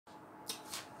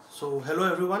So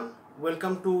hello everyone,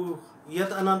 welcome to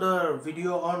yet another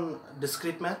video on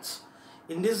discrete maths.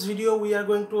 In this video we are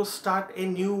going to start a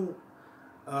new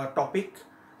topic.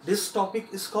 This topic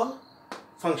is called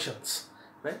functions,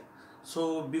 right?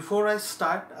 So before I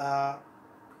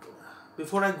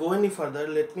go any further,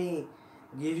 let me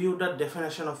give you the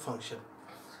definition of function.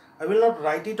 I will not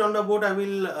write it on the board, I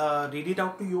will read it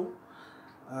out to you.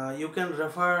 You can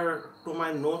refer to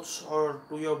my notes or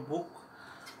to your book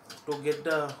to get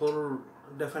the whole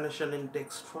definition in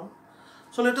text form.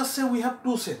 So let us say we have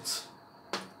two sets,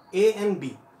 A and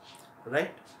B,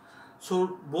 right?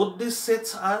 So both these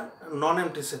sets are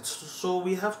non-empty sets. So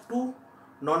we have two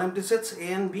non-empty sets, A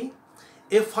and B.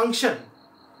 A function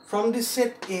from this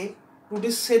set A to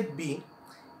this set B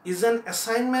is an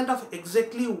assignment of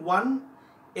exactly one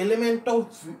element of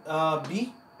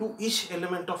B to each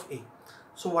element of A.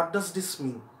 So what does this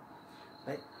mean,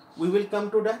 right? We will come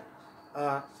to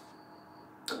that.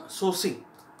 So see,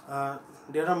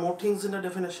 there are more things in the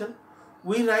definition.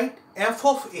 We write f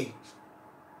of A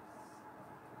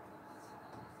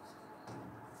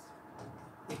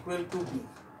equal to B.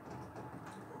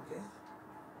 Okay,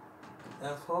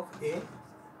 f of A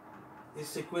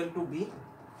is equal to B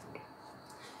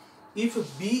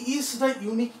if B is the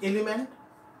unique element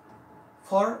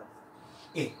for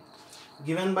A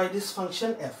given by this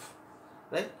function f,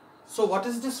 right? So what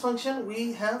is this function?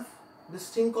 We have this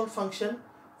thing called function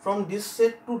from this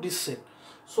set to this set.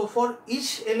 So for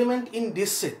each element in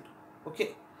this set,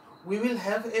 okay, we will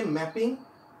have a mapping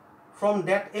from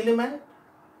that element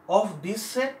of this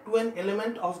set to an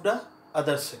element of the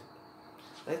other set,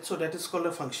 right? So that is called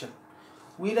a function.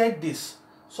 We write this.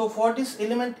 So for this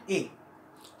element A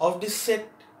of this set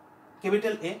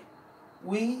capital A,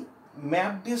 we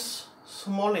map this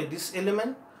small a, this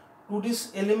element, to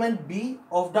this element B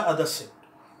of the other set,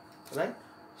 right?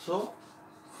 So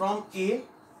from A,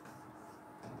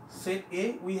 set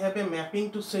A, we have a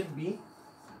mapping to set B.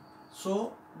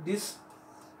 So this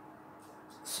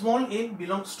small a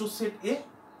belongs to set A,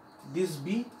 this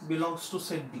B belongs to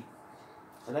set B,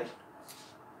 right?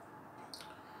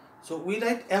 So we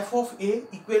write f of A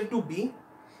equal to B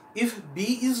if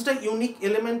B is the unique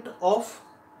element of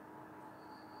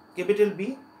capital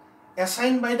B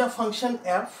assigned by the function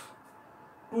f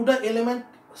to the element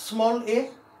small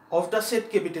a of the set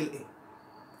capital A.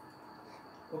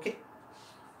 Okay,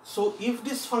 so if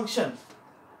this function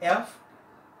f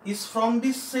is from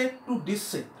this set to this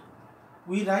set,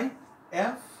 we write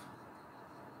f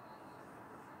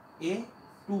A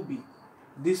to B.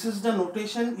 This is the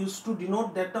notation used to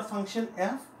denote that the function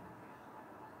f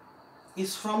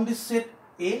is from this set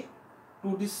A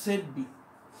to this set B.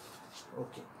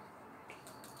 Okay.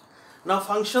 Now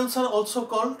functions are also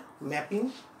called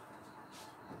mapping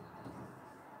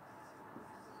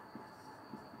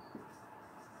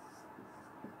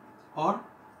or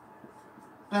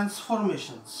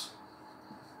transformations.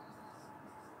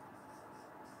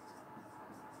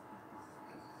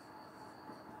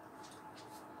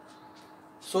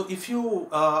 So if you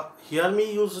hear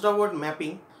me use the word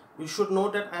mapping, you should know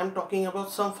that I am talking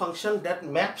about some function that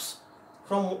maps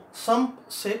from some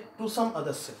set to some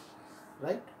other set,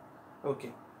 right?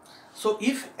 Okay, so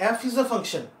if f is a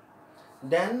function,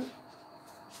 then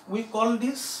we call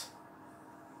this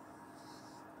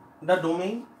the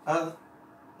domain.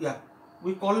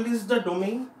 We call this the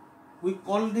domain, we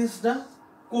call this the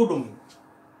codomain,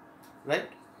 right?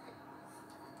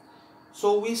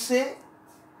 So we say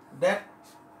that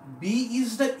B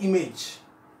is the image,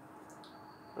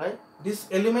 right? This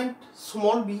element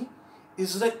small b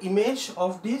is the image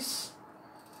of this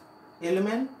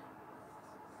element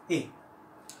A.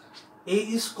 A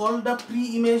is called the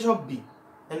pre-image of B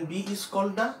and B is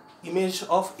called the image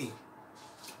of A.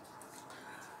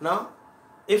 Now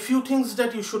a few things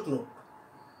that you should know.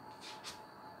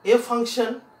 A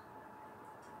function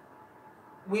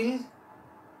will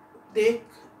take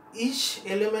each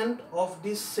element of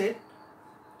this set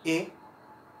A,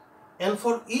 and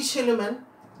for each element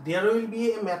there will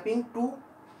be a mapping to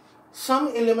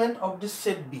some element of this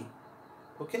set B.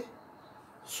 Okay,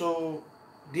 so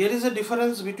there is a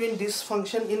difference between this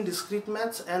function in discrete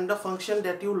maths and the function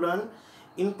that you learn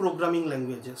in programming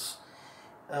languages.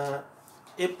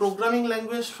 A programming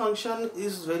language function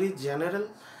is very general.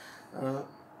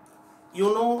 You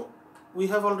know, we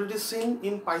have already seen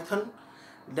in Python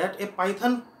that a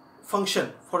Python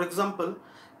function, for example,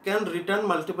 can return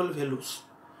multiple values.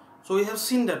 So we have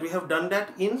seen that, we have done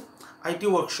that in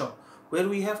IT workshop, where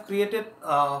we have created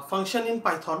a function in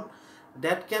Python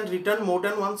that can return more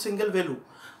than one single value.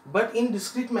 But in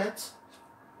discrete maths,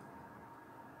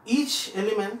 each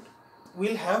element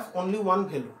will have only one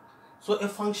value. So a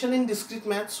function in discrete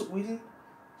maths will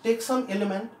take some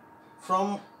element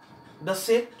from the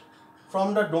set,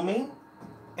 from the domain,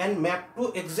 and map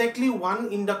to exactly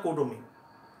one in the codomain.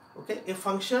 Okay, a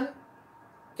function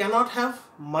cannot have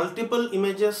multiple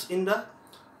images in the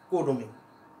codomain.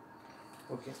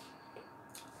 Okay,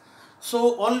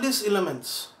 so all these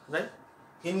elements, right,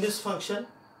 in this function,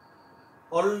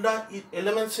 all the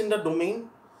elements in the domain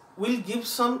will give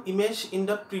some image in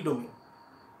the predomain,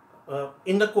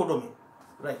 in the codomain,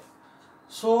 right?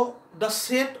 So the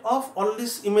set of all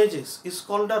these images is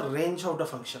called the range of the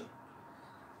function.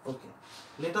 Okay,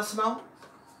 let us now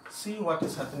see what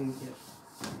is happening here.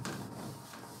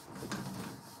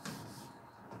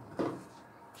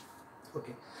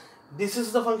 Okay, this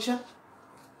is the function.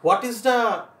 What is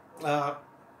the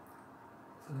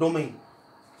domain?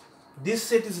 This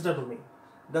set is the domain.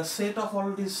 The set of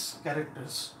all these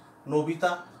characters: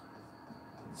 Nobita,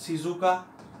 Shizuka,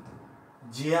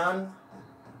 Jian,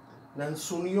 then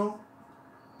Sunio,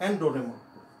 and Doraemon.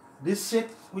 This set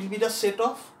will be the set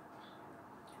of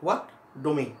what?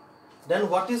 Domain. Then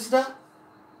what is the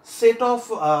set of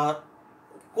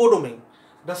codomain?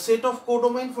 The set of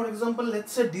codomain, for example,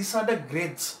 let's say these are the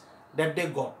grades that they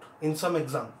got in some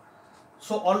exam.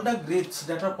 So all the grades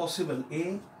that are possible,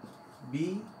 A,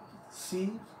 B,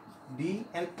 C, D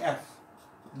and F,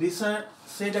 these are,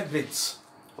 say, the grades,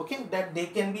 okay, that they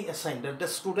can be assigned, that the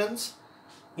students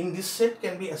in this set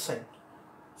can be assigned.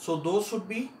 So those should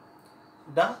be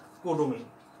the codomain.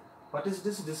 What is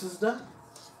this? This is the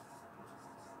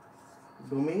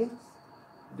domain.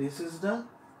 This is the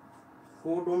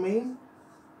codomain.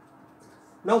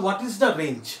 Now what is the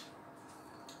range?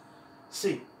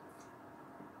 See,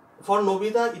 for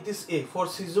Nobita it is A, for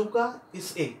Shizuka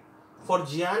is A, for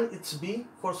Jian it's B,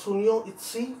 for Sunio it's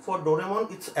C, for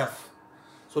Doraemon it's F.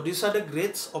 So these are the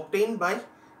grades obtained by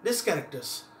these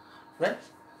characters, right?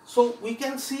 So we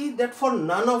can see that for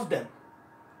none of them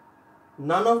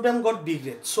got D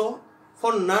grade. So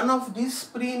for none of these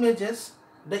pre-images,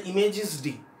 the image is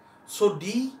D. So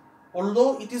D,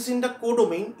 although it is in the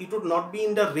codomain, it would not be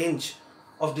in the range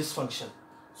of this function.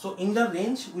 So in the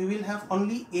range, we will have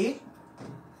only A,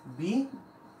 B,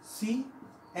 C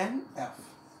and F.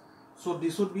 So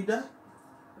this would be the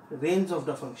range of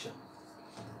the function.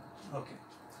 Okay.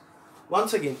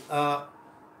 Once again,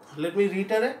 let me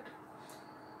reiterate.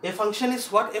 A function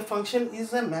is what? A function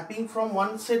is a mapping from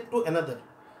one set to another.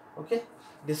 Okay.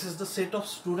 This is the set of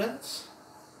students.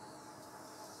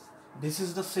 This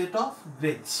is the set of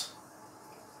grades.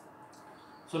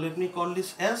 So let me call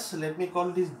this S. Let me call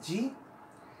this G.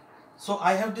 So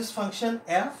I have this function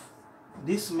F.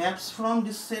 This maps from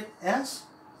this set S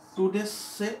to this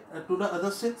set, to the other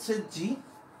set, say G.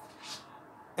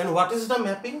 And what is the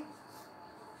mapping?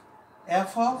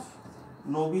 F of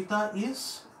Nobita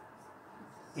is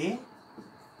A.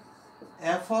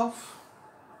 F of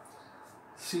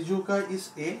Shizuka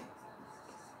is A.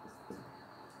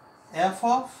 F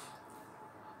of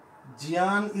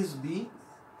Jian is B.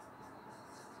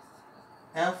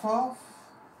 F of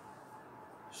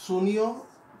Sunio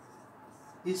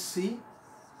is C.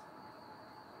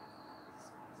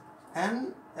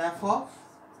 And F of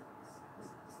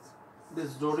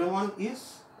this Doraemon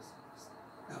is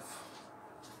F.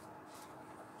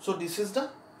 So this is the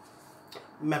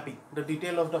mapping, the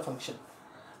detail of the function.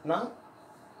 Now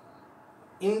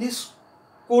in this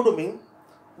codomain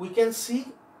we can see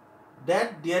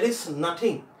that there is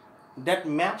nothing that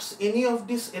maps any of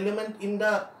this element in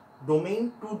the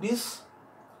domain to this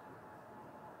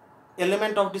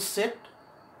element of this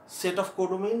set of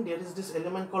codomain. There is this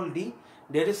element called D.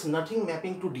 There is nothing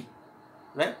mapping to D,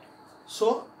 right?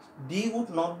 So D would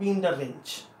not be in the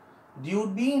range. D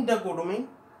would be in the codomain.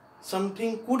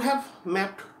 Something could have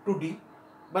mapped to D,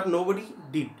 but nobody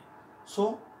did.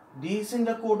 So D is in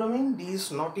the codomain, D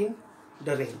is not in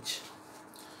the range.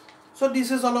 So this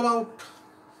is all about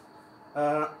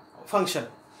function.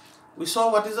 We saw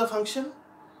what is a function.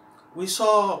 We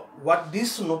saw what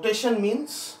this notation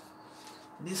means.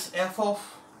 This F of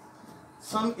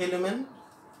some element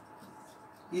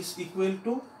is equal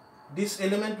to, this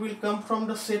element will come from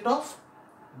the set of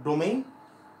domain,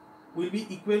 will be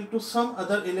equal to some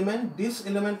other element. This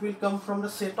element will come from the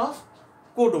set of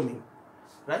codomain,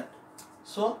 right?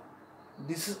 So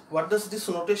this is, what does this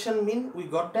notation mean? We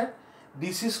got that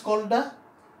this is called the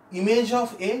image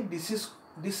of A.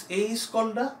 This A is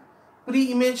called the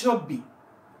pre-image of B.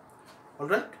 All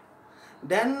right.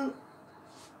 Then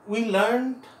we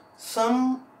learned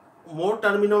some more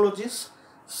terminologies,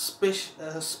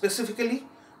 specifically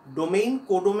domain,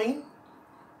 codomain,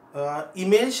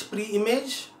 image,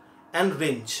 pre-image and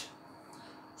range.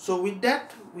 So with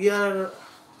that we are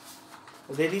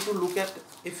ready to look at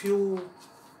a few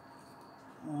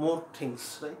more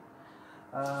things, right?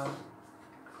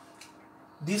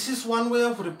 This is one way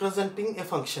of representing a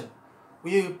function.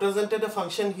 We represented a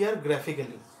function here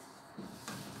graphically.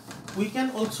 We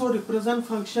can also represent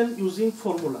function using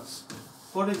formulas.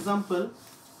 For example,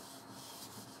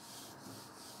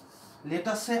 let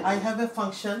us say I have a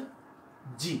function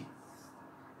g.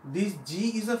 This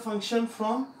g is a function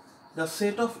from the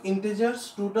set of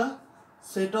integers to the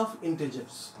set of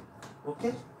integers,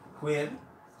 okay, where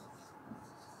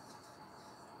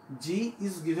g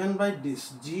is given by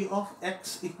this g of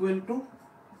x equal to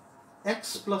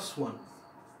x plus 1.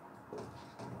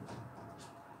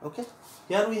 Okay,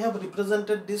 here we have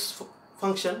represented this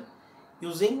function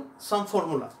using some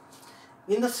formula.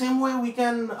 In the same way, we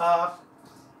can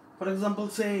for example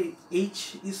say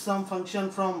h is some function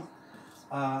from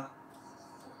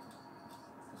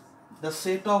the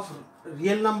set of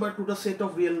real number to the set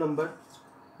of real number,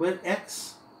 where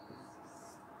x,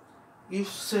 if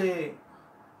say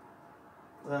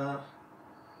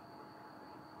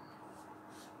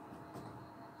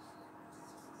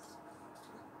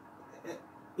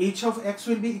h of x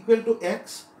will be equal to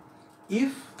x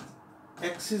if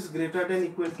x is greater than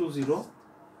equal to 0,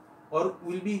 or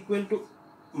will be equal to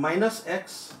minus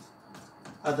x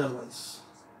otherwise.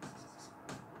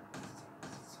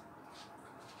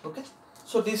 Okay,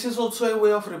 so this is also a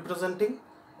way of representing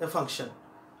a function.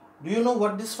 Do you know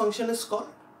what this function is called?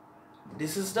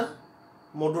 This is the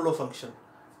modulo function,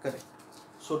 correct?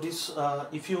 So this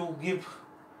if you give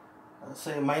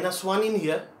say minus 1 in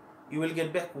here, you will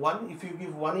get back 1. If you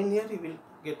give 1 in here, you will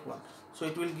get 1. So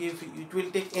it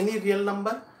will take any real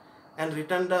number and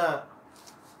return the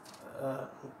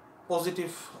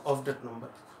positive of that number.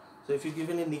 So if you give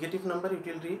any negative number, it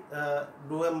will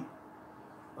do a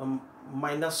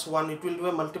minus 1, it will do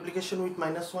a multiplication with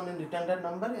minus 1 and return that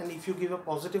number, and if you give a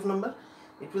positive number,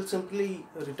 it will simply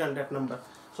return that number.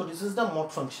 So this is the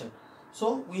mod function.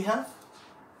 So we have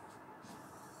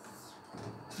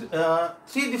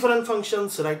three different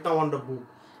functions right now on the board.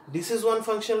 This is one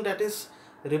function that is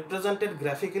represented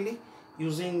graphically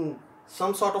using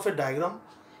some sort of a diagram.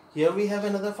 Here we have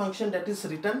another function that is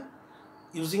written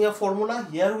using a formula.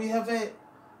 Here we have a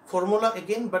formula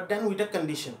again, but then with a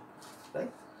condition,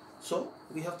 right? So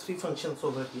we have three functions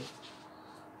over here.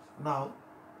 Now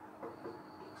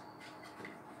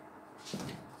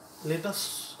let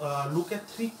us look at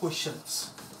three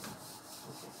questions.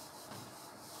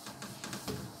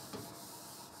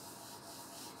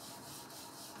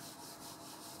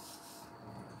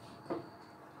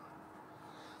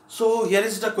 So here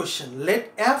is the question.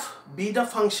 Let f be the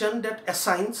function that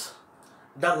assigns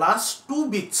the last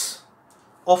 2 bits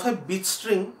of a bit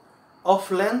string of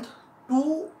length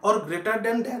 2 or greater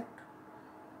than that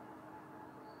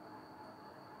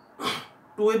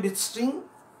to a bit string.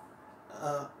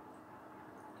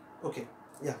 Okay,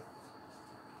 yeah.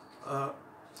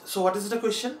 So what is the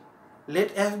question?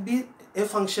 Let f be a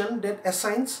function that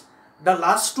assigns the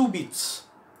last 2 bits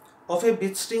of a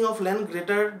bit string of length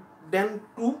greater than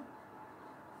 2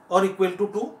 or equal to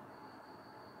 2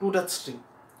 to that string.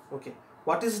 Okay,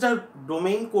 what is the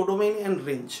domain, codomain and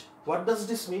range? What does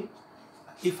this mean?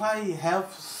 If I have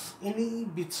any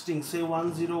bit string, say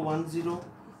 1010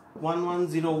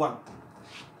 1101,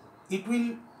 it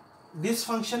will, this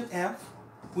function f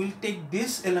will take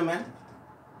this element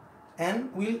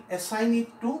and will assign it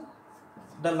to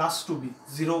the last 2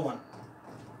 bits 0 1.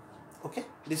 Okay,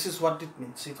 this is what it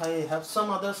means. If I have some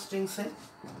other string, say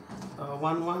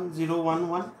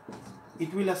 11011,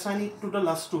 it will assign it to the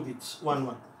last 2 bits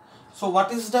 11. So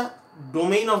what is the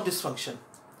domain of this function?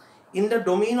 In the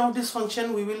domain of this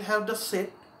function, we will have the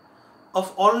set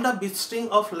of all the bit string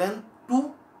of length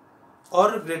 2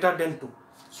 or greater than 2.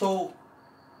 So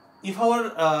if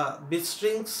our bit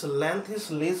string's length is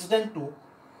less than 2,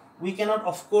 we cannot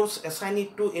of course assign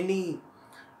it to any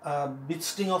bit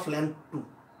string of length 2,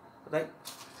 right?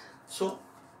 So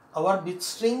our bit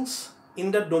strings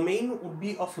in the domain would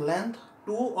be of length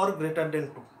 2 or greater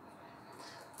than 2.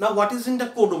 Now what is in the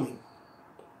codomain?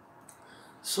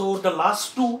 So the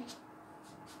last 2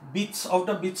 bits of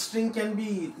the bit string can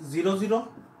be 00,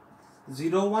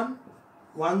 01,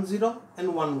 10 and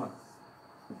 11.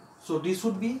 So this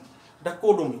would be the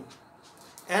codomain.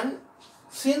 And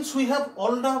since we have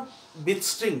all the bit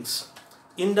strings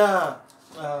in the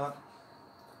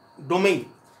domain,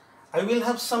 I will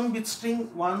have some bit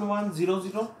string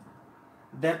 1100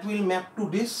 that will map to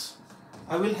this.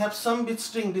 I will have some bit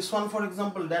string, this one for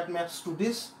example, that maps to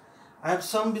this. I have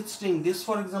some bit string, this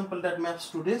for example, that maps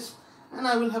to this. And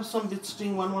I will have some bit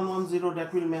string 1110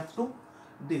 that will map to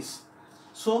this.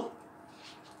 So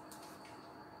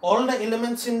all the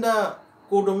elements in the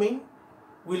codomain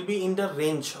will be in the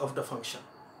range of the function.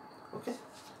 Okay,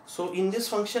 so in this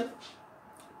function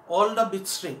all the bit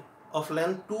string of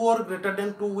length 2 or greater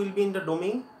than 2 will be in the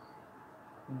domain.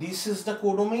 This is the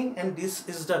codomain and this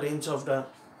is the range of the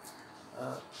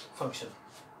function,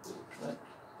 right?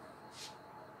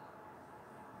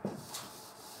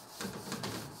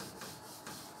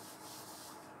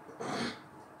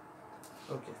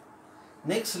 Okay,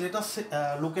 next let us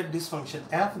look at this function.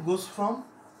 F goes from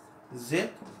z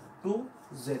to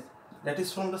z, that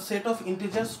is from the set of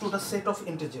integers to the set of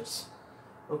integers.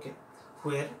 Okay,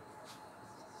 where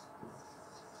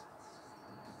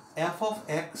f of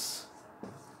x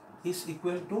is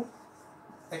equal to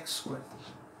x squared.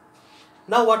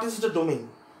 Now what is the domain?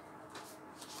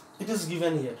 It is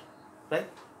given here, right?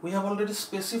 We have already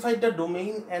specified the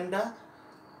domain and the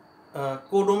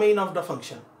codomain of the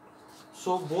function.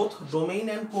 So both domain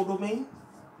and codomain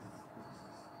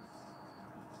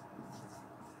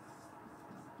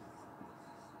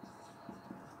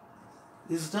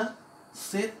is the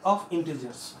set of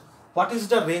integers. What is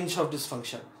the range of this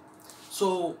function?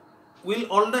 So will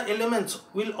all the elements,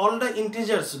 will all the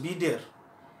integers be there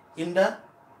in the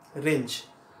range?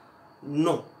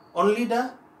 No, only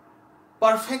the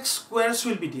perfect squares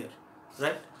will be there,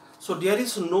 right? So there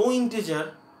is no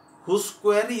integer whose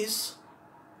square is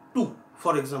 2,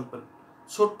 for example.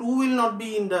 So 2 will not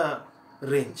be in the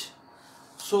range.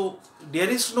 So there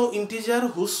is no integer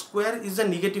whose square is a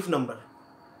negative number,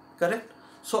 correct?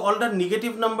 So all the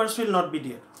negative numbers will not be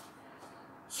there.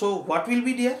 So what will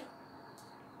be there?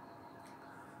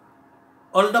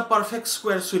 All the perfect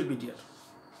squares will be there,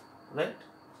 right?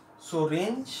 So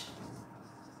range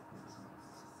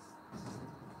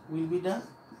will be the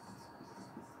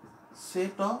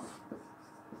set of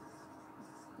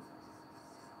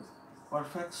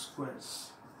perfect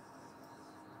squares.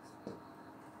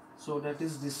 So that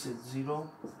is this set 0,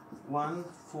 1,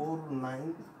 4,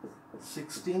 9,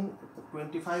 16,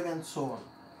 25 and so on.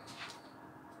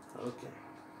 Okay.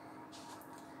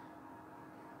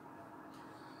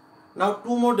 Now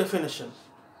two more definition.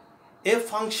 A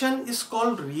function is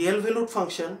called real valued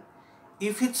function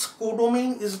if its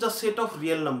codomain is the set of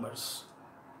real numbers,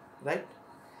 right?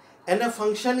 And a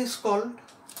function is called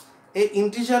a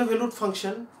integer valued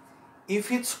function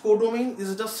if its codomain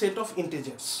is the set of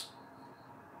integers.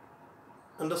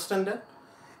 Understand that?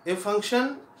 A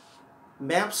function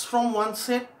maps from one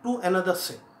set to another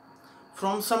set,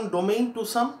 from some domain to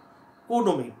some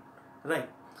codomain, right?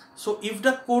 So if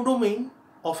the codomain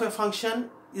of a function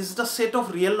is the set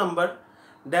of real number,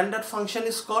 then that function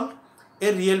is called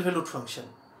a real valued function.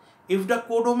 If the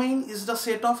codomain is the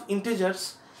set of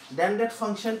integers, then that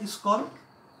function is called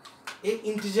a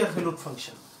integer valued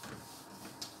function.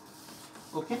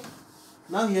 Okay,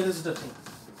 now here is the thing.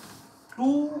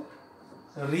 Two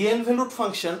real valued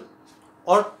function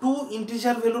or two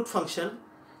integer valued function,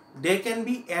 they can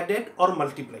be added or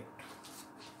multiplied.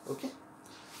 Okay,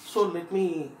 so let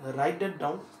me write that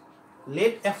down.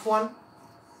 Let f1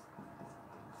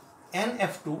 and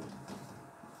f2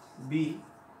 be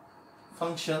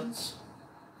functions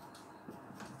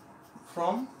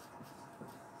from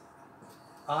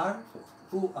R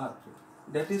to R,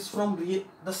 that is from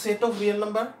the set of real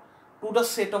number to the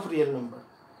set of real number.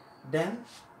 Then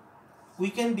we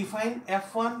can define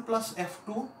f1 plus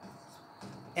f2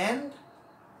 and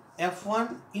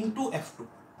f1 into f2,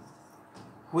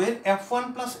 where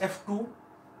f1 plus f2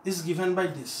 is given by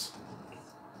this.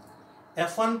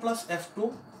 f1 plus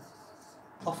f2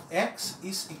 of x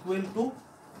is equal to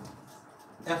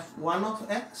f1 of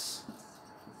x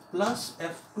plus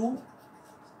f2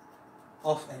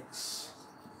 of x.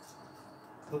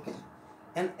 Okay,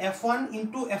 and f1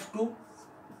 into f2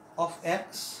 of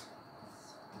x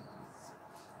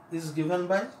is given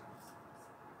by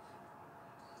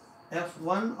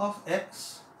f1 of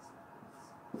x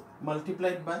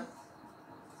multiplied by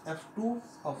f2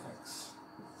 of x.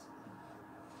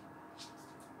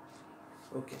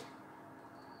 Okay,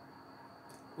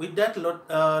 with that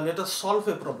let us solve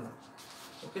a problem.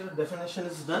 Okay, the definition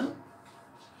is done.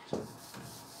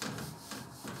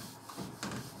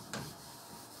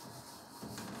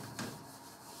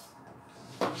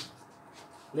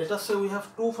 Let us say we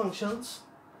have two functions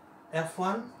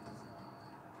f1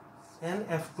 and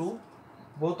f2.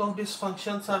 Both of these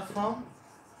functions are from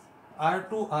R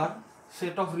to R,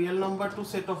 set of real number to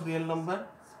set of real number.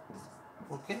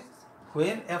 Okay,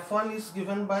 where f1 is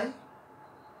given by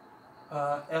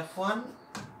f1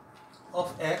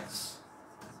 of x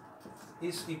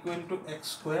is equal to x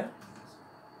square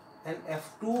and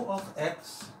f2 of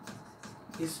x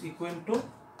is equal to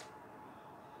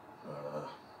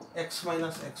x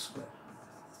minus x square.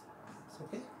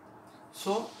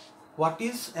 So what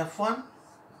is f1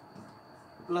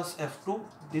 plus f2?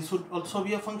 This would also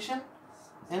be a function,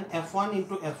 and f1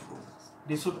 into f2,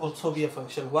 this would also be a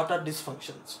function. What are these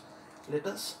functions? Let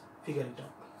us figure it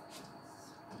out.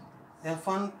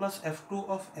 f1 plus f2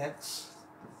 of x,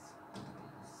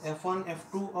 f1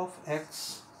 f2 of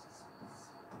x,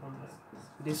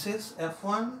 this is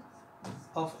f1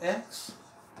 of x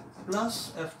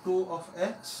plus f2 of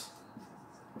x,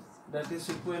 that is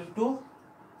equal to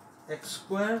x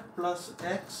square plus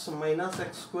x minus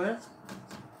x square,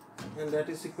 and that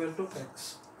is equal to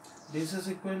x. This is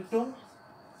equal to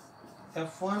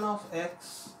f1 of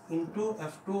x into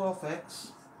f2 of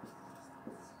x,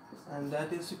 and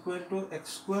that is equal to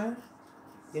x square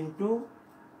into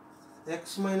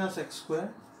x minus x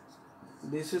square.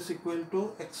 This is equal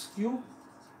to x cube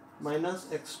minus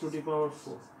x to the power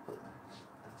 4.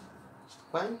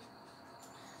 Fine.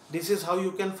 This is how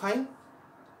you can find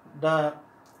the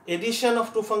addition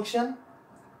of two functions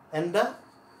and the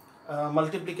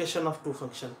multiplication of two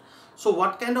functions. So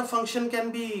what kind of function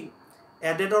can be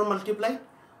added or multiplied?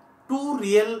 Two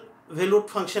real valued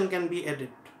function can be added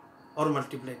or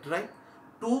multiplied, right?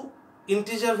 Two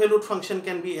integer valued function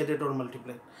can be added or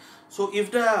multiplied. So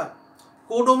if the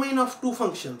codomain of two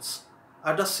functions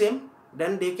are the same,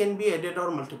 then they can be added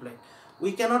or multiplied.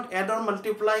 We cannot add or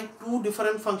multiply two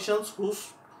different functions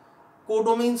whose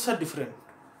codomains are different.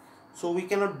 So we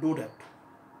cannot do that.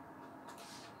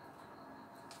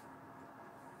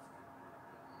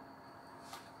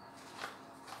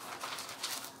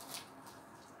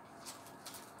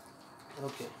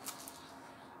 Okay.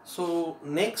 So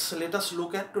next, let us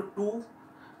look at the two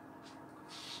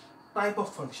type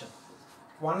of function.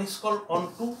 One is called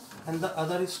onto and the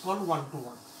other is called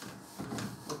one-to-one.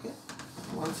 Okay.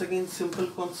 Once again, simple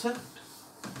concept.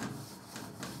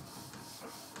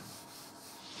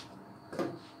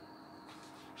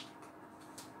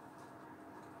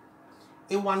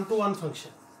 A one-to-one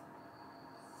function.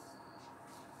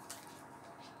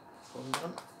 Hold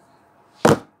on.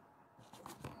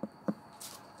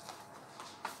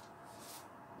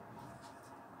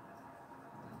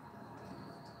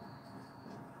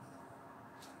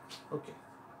 Okay.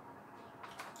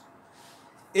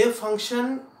 A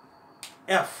function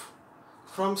f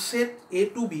from set A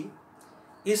to B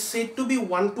is said to be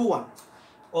one-to-one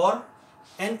or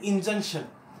an injunction.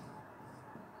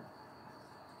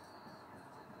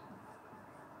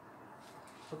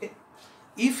 Okay.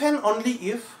 If and only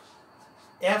if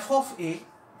f of A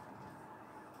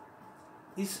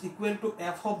is equal to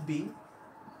f of B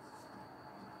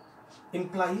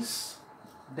implies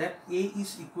that A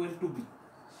is equal to B.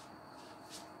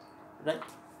 Right?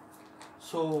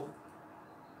 So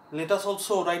let us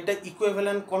also write the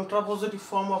equivalent contrapositive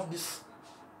form of this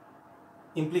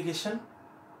implication.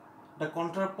 The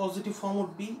contrapositive form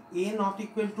would be A not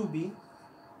equal to B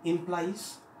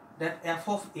implies that f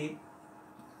of A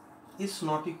is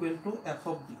not equal to f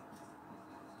of B.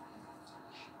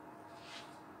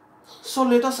 So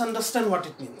let us understand what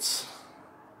it means.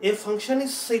 A function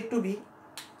is said to be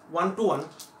one-to-one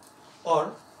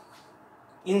or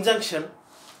injunction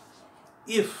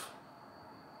if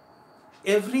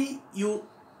every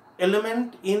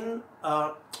element in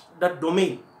the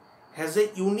domain has a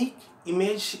unique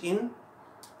image in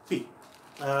P,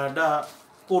 the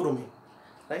codomain,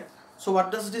 right? So what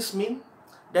does this mean?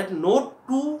 That no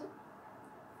two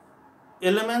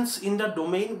elements in the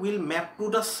domain will map to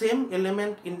the same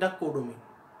element in the codomain.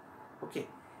 Okay,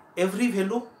 every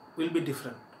value will be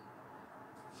different.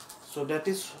 So that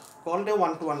is called a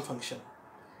one-to-one function.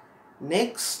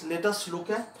 Next, let us look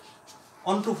at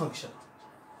onto function.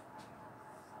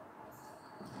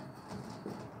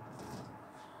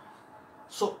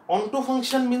 So onto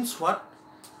function means what?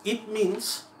 It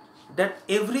means that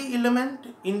every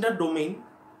element in the domain,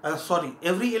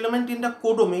 every element in the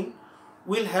codomain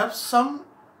will have some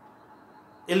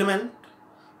element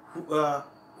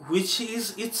which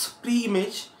is its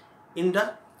pre-image in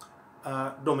the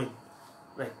domain,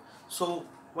 right? So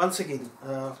once again,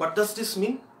 what does this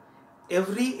mean?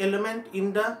 Every element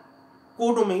in the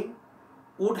codomain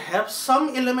would have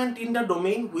some element in the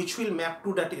domain which will map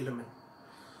to that element.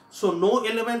 So no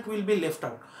element will be left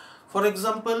out. For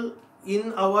example,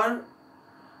 in our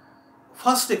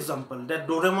first example, that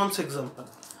Doraemon's example,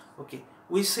 okay,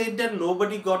 we said that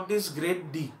nobody got this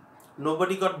grade D,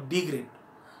 nobody got D grade.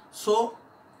 So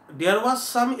there was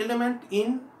some element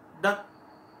in the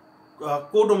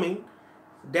codomain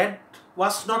that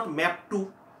was not mapped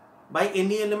to by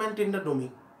any element in the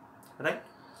domain, right?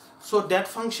 So that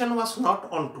function was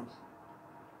not onto.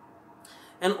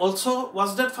 And also,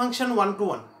 was that function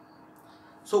one-to-one?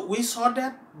 So we saw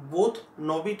that both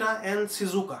Nobita and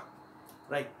Shizuka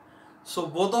right? So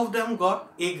both of them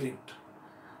got A grade.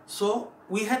 So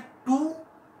we had two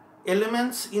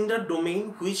elements in the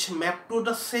domain which map to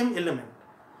the same element.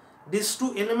 These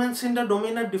two elements in the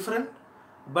domain are different,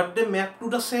 but they map to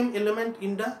the same element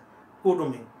in the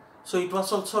codomain. So it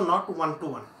was also not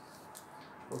one-to-one.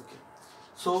 Okay.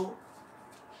 So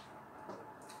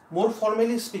more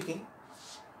formally speaking,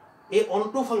 a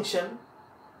onto function,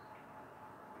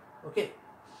 okay,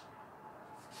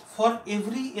 for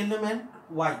every element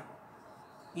y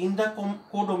in the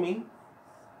codomain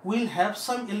will have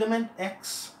some element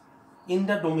x in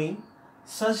the domain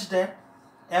such that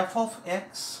f of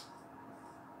x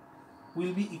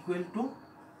will be equal to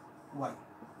y.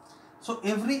 So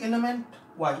every element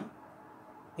y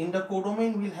in the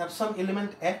codomain will have some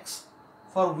element x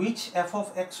for which f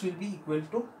of x will be equal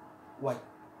to y.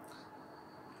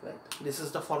 Right. This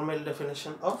is the formal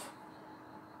definition of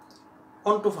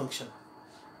onto function.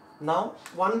 Now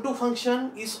one-to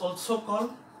function is also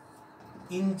called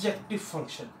injective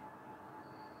function.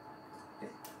 Okay.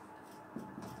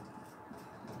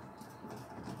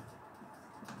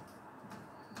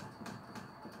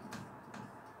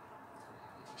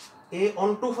 A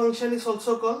onto function is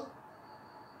also called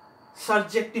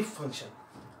surjective function.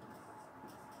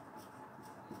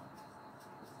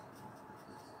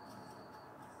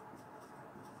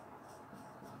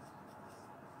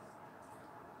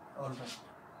 Alright.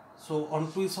 So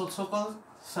onto is also called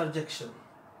surjection.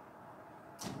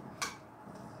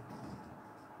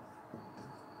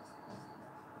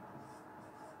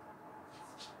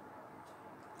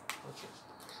 Okay.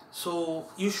 So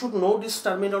you should know these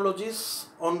terminologies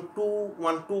onto,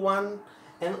 one-to-one,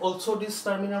 and also these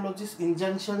terminologies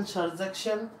injunction,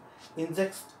 surjection,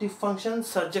 injective function,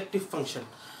 surjective function.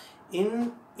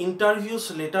 In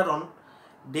interviews later on,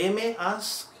 they may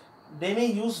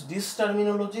use these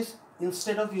terminologies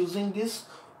instead of using this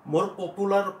more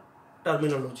popular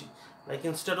terminology. Like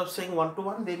instead of saying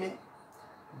one-to-one, they may,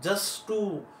 just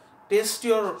to test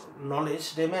your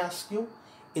knowledge, they may ask you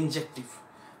injective.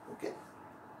 Okay.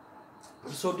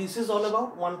 So this is all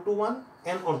about one-to-one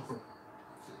and onto.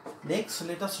 Next,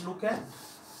 let us look at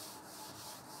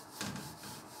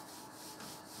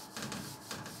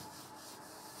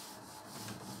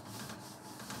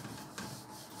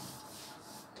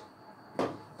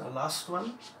the last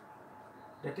one,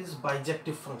 that is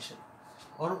bijective function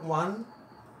or one-to-one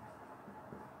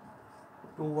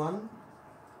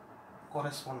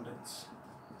correspondence.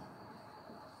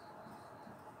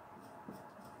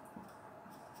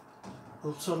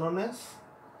 Also known as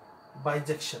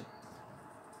bijection.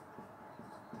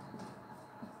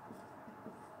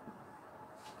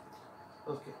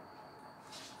 Okay.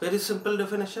 Very simple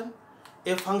definition.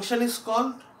 A function is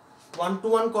called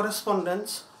one-to-one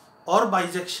correspondence or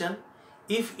bijection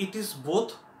if it is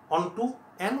both onto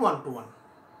and one-to-one.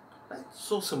 Right?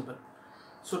 So simple.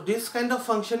 So this kind of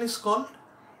function is called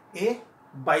a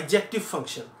bijective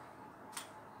function.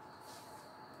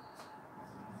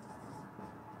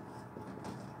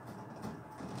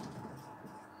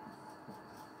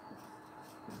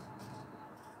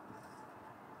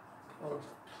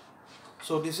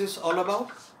 So this is all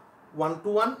about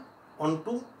one-to-one,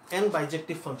 onto and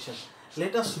bijective function.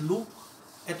 Let us look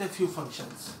at a few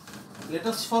functions. Let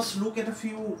us first look at a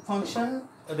few functions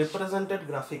represented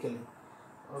graphically.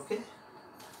 Okay.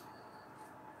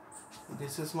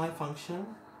 This is my function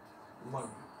 1.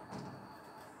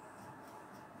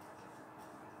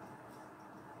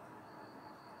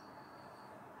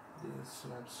 This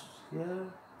maps here,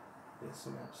 this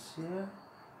maps here,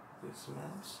 this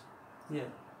maps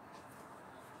here.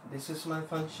 This is my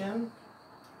function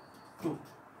 2.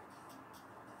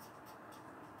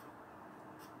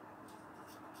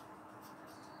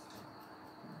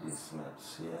 This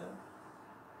maps here,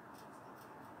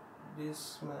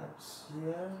 this maps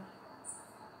here,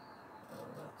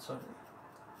 sorry,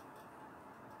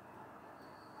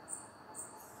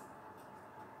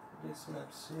 this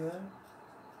maps here,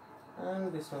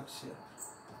 and this maps here.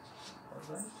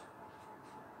 Alright,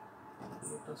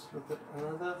 let us look at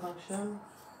another function.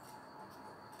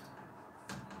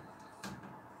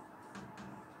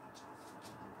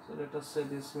 So let us say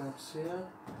this maps here,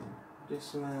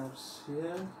 this maps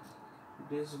here,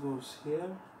 this goes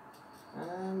here,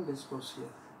 and this goes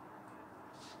here.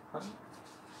 Right?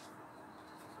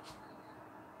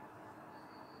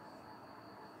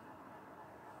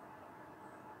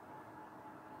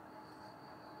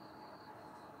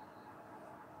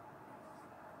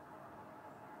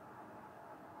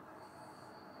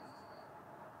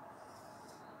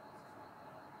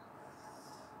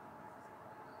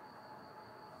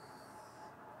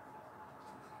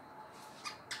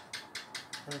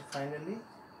 And finally,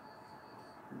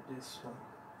 this one.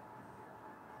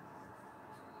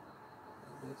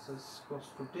 This is goes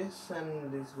to this,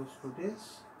 and this goes to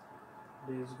this.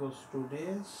 This goes to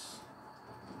this,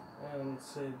 and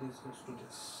say this goes to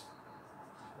this.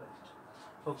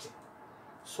 Right. Okay.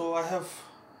 So I have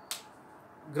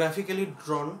graphically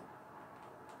drawn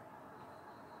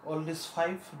all these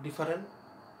 5 different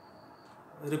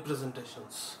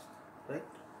representations, right?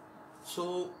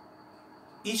 So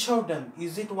each of them,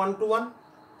 is it one-to-one?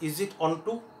 Is it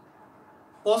onto?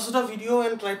 Pause the video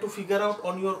and try to figure out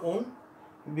on your own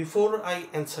before I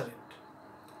answer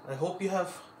it. I hope you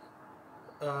have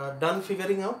done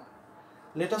figuring out.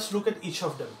 Let us look at each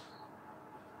of them.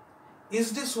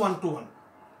 Is this one-to-one?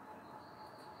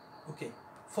 Okay.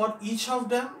 For each of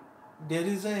them, there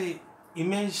is a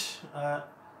image.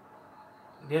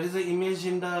 There is an image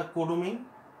in the codomain.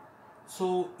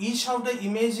 So each of the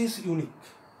image is unique,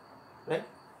 right?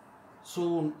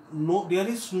 So there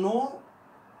is no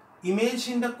image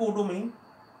in the codomain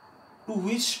to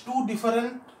which 2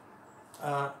 different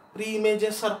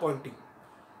pre-images are pointing.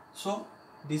 So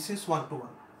this is one-to-one.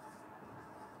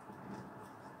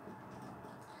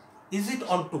 Is it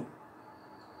onto?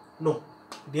 No.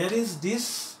 There is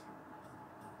this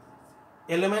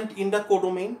element in the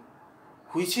codomain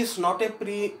which is not a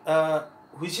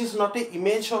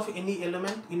image of any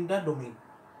element in the domain,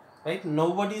 right?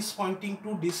 Nobody is pointing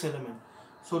to this element,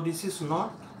 so this is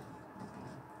not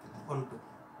onto.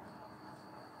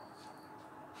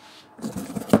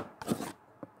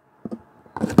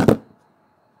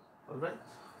 All right.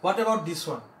 What about this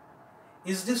one?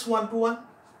 Is this one-to-one?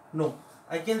 No.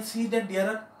 I can see that there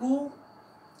are 2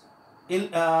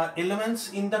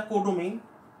 elements in the codomain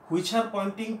which are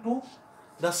pointing to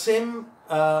the same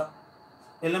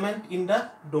element in the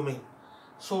domain.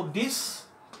 So this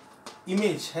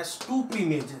image has 2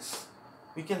 pre-images.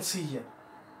 We can see here.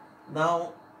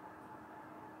 Now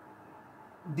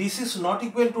this is not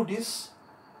equal to this,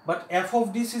 but f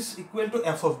of this is equal to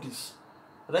f of this,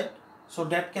 right? So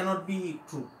that cannot be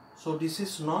true. So this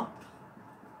is not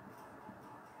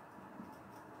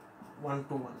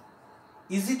one-to-one.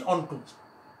 Is it onto?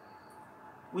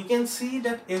 We can see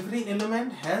that every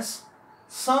element has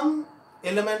some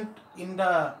element in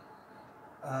the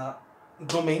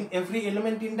domain. Every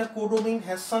element in the codomain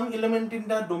has some element in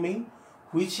the domain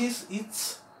which is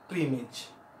its pre-image,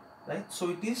 right? So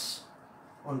it is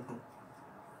onto.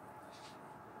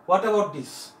 What about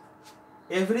this?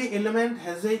 Every element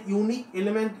has a unique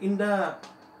element in the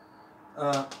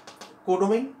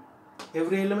codomain.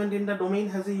 Every element in the domain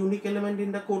has a unique element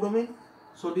in the codomain.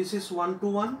 So this is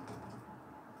one-to-one.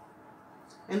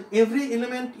 And every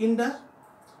element in the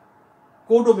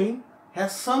codomain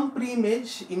has some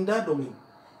pre-image in the domain.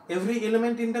 Every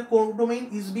element in the codomain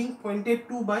is being pointed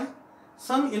to by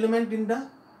some element in the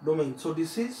domain. So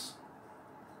this is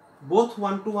both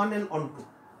one-to-one and onto.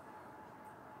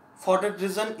 For that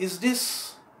reason, is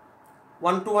this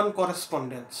one-to-one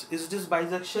correspondence? Is this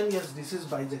bijection? Yes, this is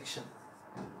bijection.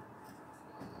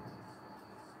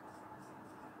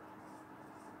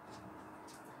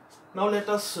 Now let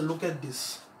us look at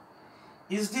this.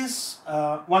 Is this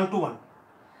one-to-one?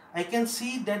 I can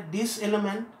see that this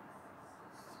element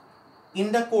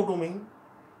in the codomain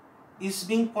is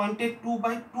being pointed to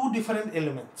by 2 different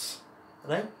elements,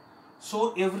 right?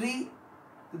 So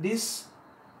this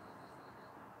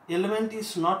element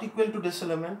is not equal to this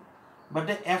element, but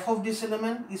the f of this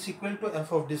element is equal to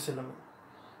f of this element.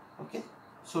 Okay,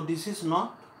 so this is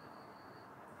not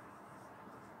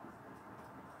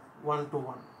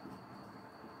one-to-one.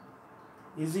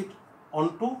 Is it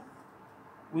onto?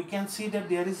 We can see that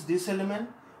there is this element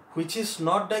which is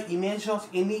not the image of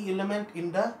any element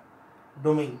in the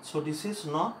domain. So this is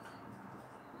not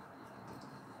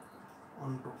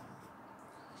onto.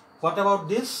 What about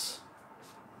this?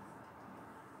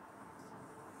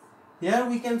 Here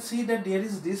we can see that there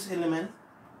is this element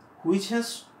which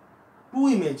has 2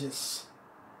 images,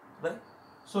 right?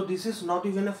 So this is not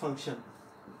even a function.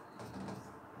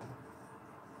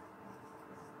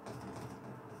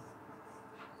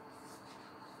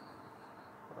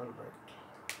 All right.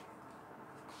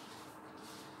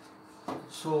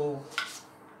 So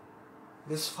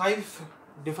these 5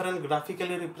 different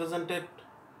graphically represented,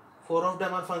 4 of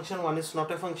them are function, 1 is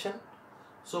not a function.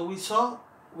 So we saw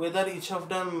whether each of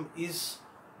them is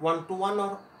one-to-one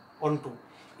or onto.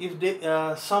 If they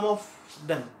some of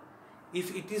them,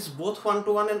 if it is both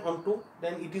one-to-one and onto,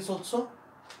 then it is also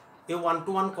a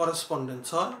one-to-one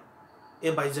correspondence or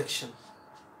a bijection.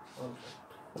 All right.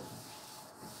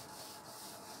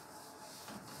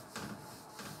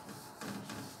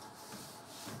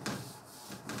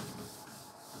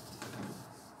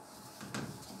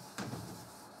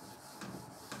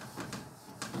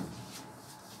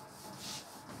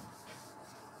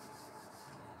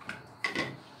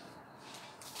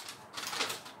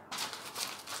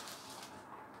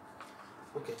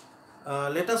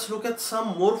 let us look at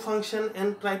some more function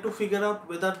and try to figure out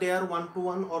whether they are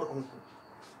one-to-one or onto.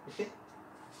 Okay.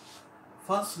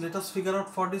 First, let us figure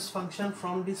out for this function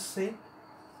from this set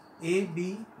A,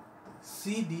 B,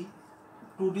 C, D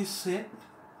to this set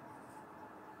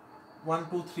 1,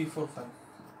 2, 3, 4, 5.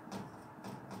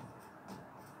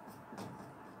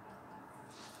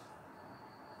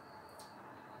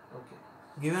 Okay.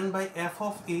 Given by f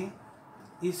of A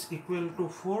is equal to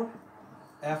 4,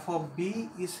 f of B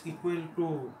is equal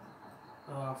to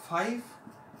 5,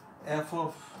 f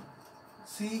of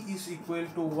C is equal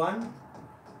to 1,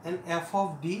 and f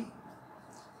of D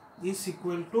is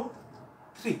equal to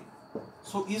 3.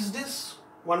 So is this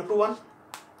one-to-one?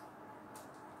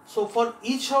 So for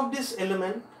each of this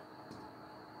element,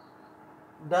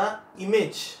 the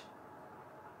image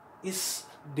is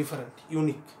different,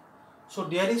 unique. So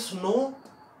there is no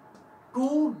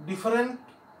two different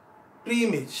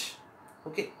pre-image,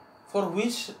 okay, for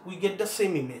which we get the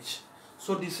same image.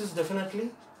 So this is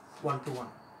definitely one-to-one.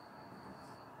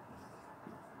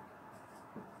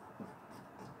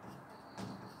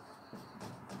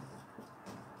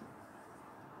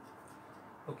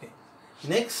 Okay.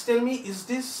 Next, tell me, is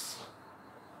this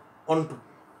onto?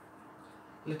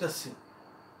 Let us see.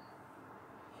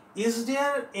 Is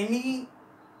there any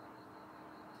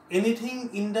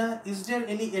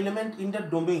element in the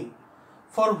domain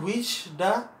for which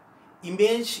the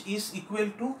image is equal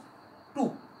to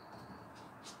 2?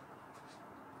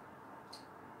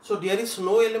 So there is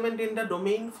no element in the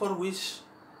domain for which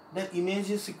the image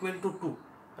is equal to 2,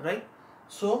 right?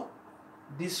 So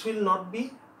this will not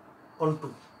be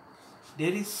onto.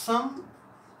 There is some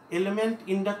element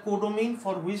in the codomain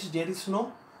for which there is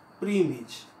no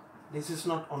pre-image. This is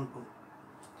not onto.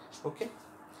 Okay.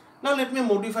 Now let me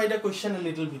modify the question a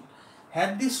little bit.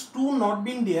 Had these two not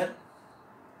been there,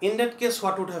 in that case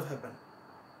what would have happened?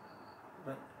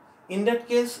 Right. In that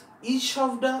case, each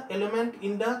of the element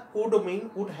in the codomain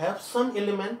would have some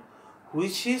element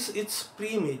which is its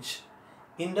pre-image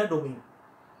in the domain.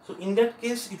 So in that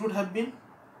case, it would have been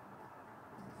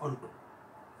onto.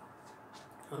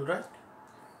 Alright.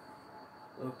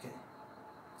 Okay.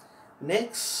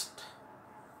 Next,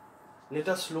 let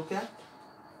us look at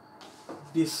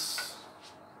this.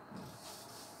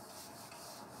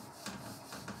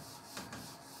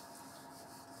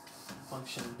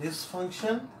 Function. This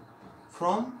function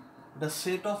from the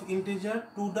set of integer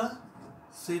to the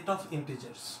set of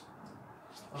integers.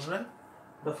 Alright.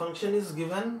 The function is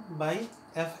given by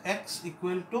fx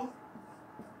equal to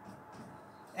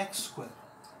x square.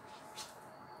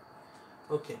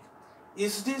 Okay.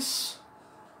 Is this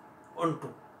onto?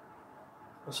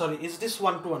 Sorry, is this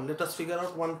one-to-one? Let us figure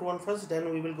out one-to-one first, then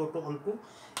we will go to onto.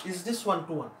 Is this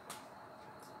one-to-one?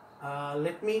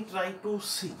 Let me try to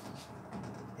see.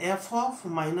 F of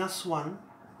minus 1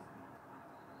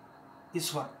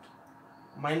 is what?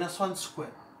 Minus 1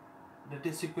 square. That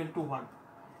is equal to 1.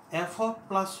 F of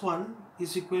plus 1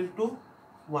 is equal to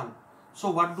 1. So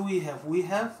what do we have? We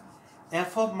have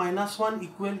f of minus 1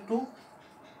 equal to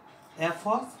f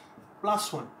of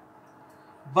plus 1.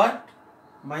 But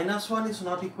minus 1 is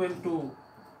not equal to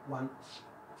 1.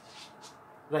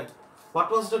 Right.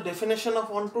 What was the definition of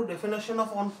onto? Definition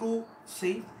of onto,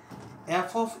 say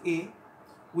f of A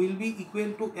will be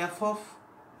equal to f of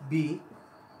B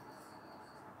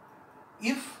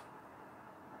if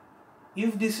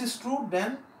this is true,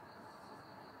 then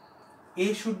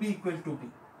A should be equal to B.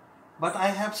 But I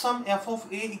have some f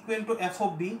of A equal to f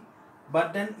of B,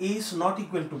 but then A is not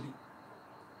equal to B.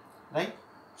 Right?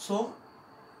 So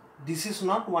this is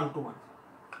not one-to-one.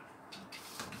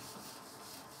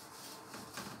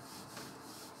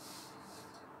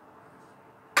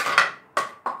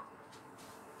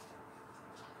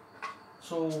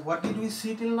 So what did we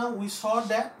see till now? We saw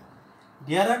that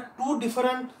there are two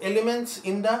different elements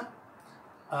in the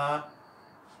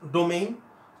domain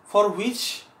for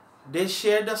which they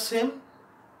share the same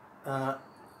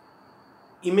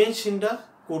image in the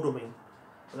codomain,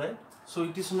 right? So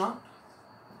it is not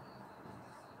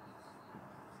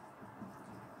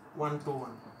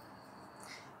one-to-one.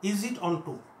 Is it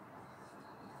onto?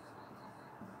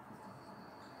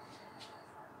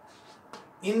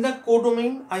 In the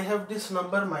codomain, I have this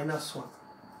number minus 1.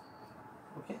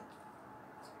 Okay.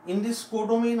 In this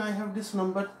codomain, I have this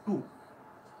number 2.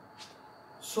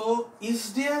 So,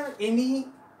 is there any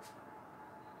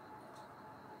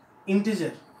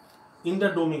integer in the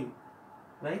domain?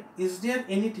 Right? Is there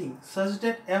anything such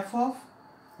that f of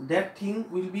that thing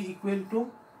will be equal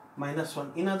to minus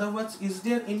 1? In other words, is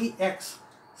there any x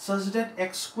such that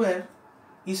x square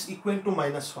is equal to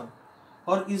minus 1?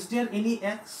 Or is there any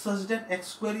x such that x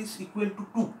square is equal to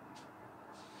 2?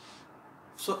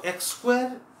 So x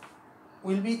square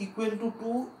will be equal to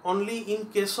 2 only in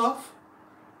case of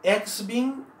x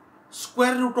being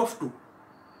square root of 2.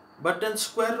 But then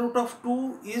square root of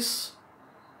 2 is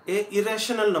a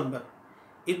irrational number.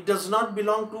 It does not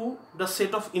belong to the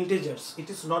set of integers. It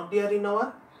is not there in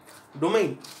our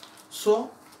domain.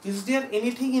 So is there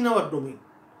anything in our domain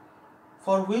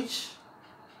for which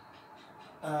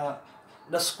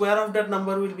the square of that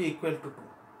number will be equal to 2?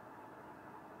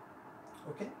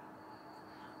 Okay.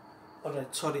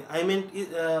 Alright, sorry, I meant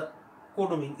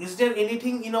codomain. Is there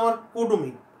anything in our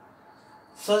codomain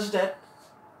such that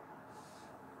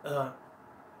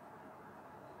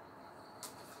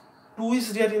 2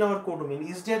 is there in our codomain?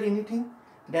 Is there anything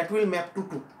that will map to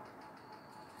 2?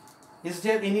 Is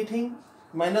there anything,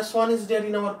 -1 is there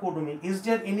in our codomain? Is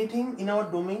there anything in our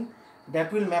domain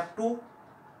that will map to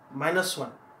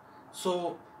 -1?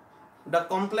 So the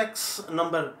complex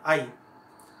number I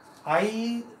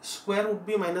square would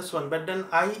be -1, but then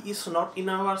I is not in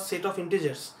our set of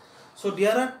integers. So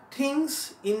there are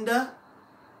things in the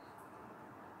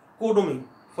codomain,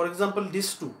 for example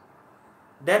these two,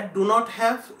 that do not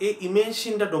have a image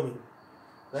in the domain,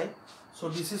 right? So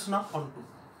this is not onto.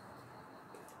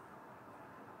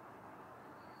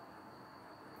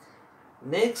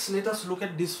 Next, let us look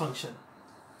at this function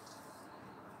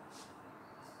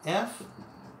f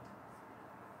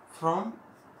from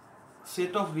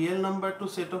set of real number to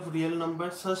set of real number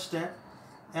such that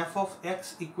f of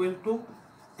x equal to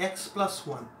x plus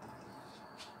 1.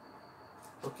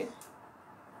 Okay.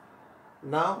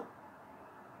 Now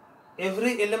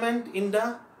every element in the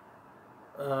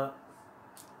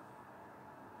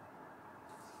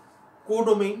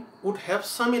codomain would have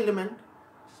some element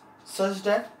such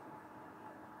that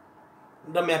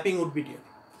the mapping would be there,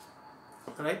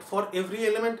 right? For every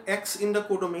element x in the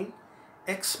codomain,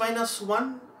 x minus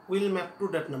 1 will map to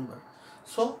that number.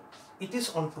 So it is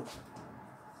onto.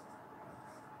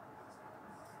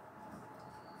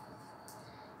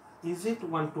 Is it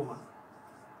 1 to 1?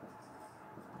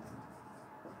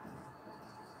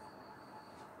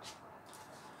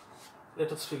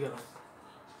 Let us figure out.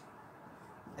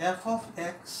 F of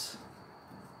x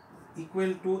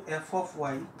equal to f of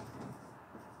y.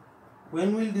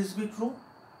 When will this be true?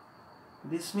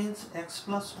 This means x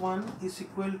plus 1 is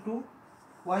equal to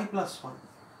y plus 1.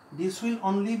 This will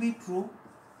only be true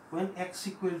when x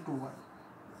equal to y,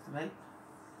 right?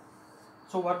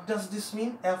 So what does this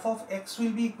mean? F of x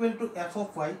will be equal to f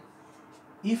of y.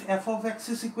 If f of x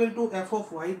is equal to f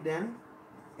of y, then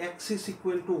x is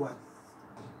equal to y.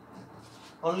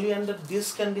 Only under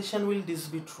this condition will this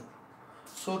be true.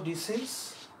 So this is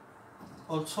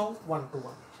also 1 to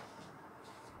 1.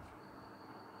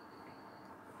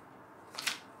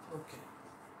 Okay.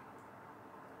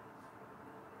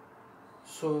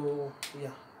 So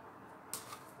yeah,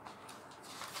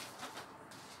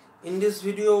 in this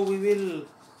video we will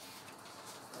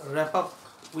wrap up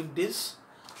with this.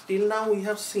 Till now we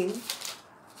have seen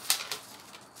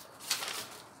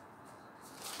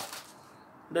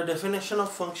the definition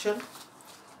of function.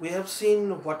 We have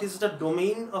seen what is the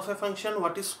domain of a function,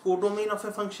 what is codomain of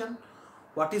a function,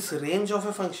 what is range of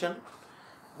a function,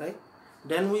 right?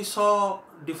 Then we saw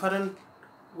different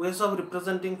ways of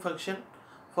representing function.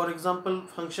 For example,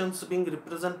 functions being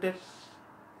represented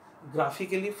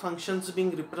graphically, functions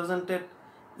being represented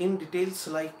in details,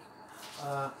 like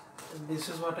this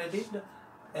is what I did.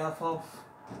 F of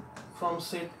from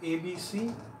set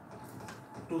ABC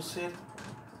to set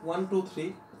 1, 2,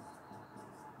 3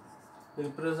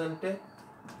 represented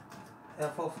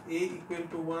f of A equal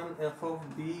to 1, f of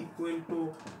B equal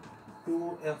to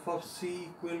 2, f of C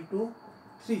equal to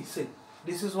 3. Say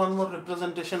this is one more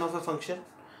representation of a function.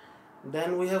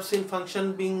 Then we have seen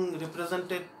function being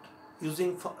represented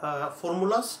using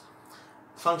formulas,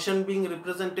 function being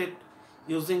represented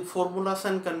using formulas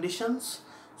and conditions.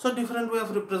 So different way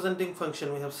of representing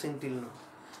function we have seen till now,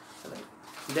 right?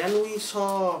 Then we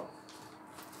saw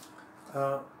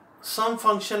some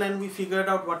function and we figured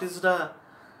out what is the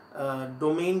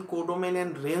domain, codomain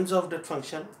and range of that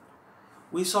function.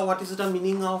 We saw what is the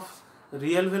meaning of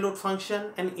real valued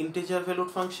function and integer valued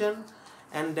function,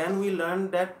 and then we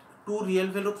learned that two real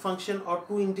valued function or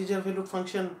two integer valued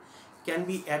function can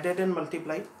be added and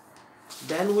multiplied.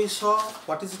 Then we saw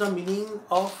what is the meaning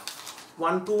of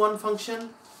one-to-one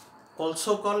function,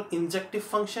 also called injective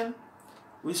function.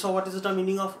 We saw what is the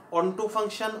meaning of onto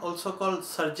function, also called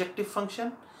surjective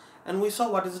function, and we saw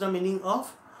what is the meaning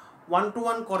of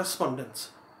one-to-one correspondence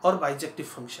or bijective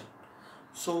function.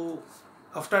 So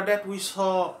after that we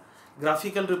saw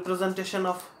graphical representation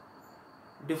of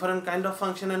different kind of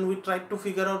function, and we tried to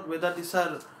figure out whether these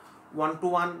are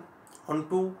one-to-one,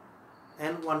 onto,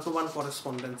 and one-to-one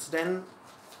correspondence. Then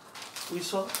we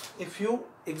saw a few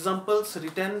examples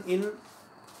written in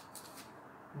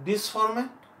this format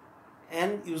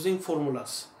and using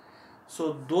formulas.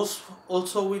 So those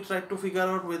also we tried to figure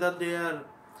out whether they are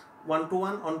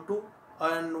one-to-one, onto,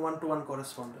 and one-to-one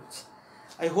correspondence.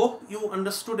 I hope you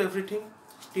understood everything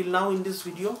till now in this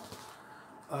video.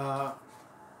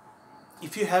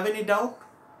 If you have any doubt,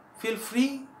 feel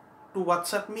free to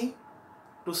WhatsApp me,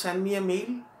 to send me a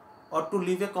mail, or to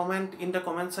leave a comment in the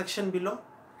comment section below.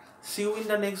 See you in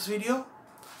the next video.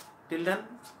 Till then,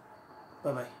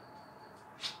 bye bye.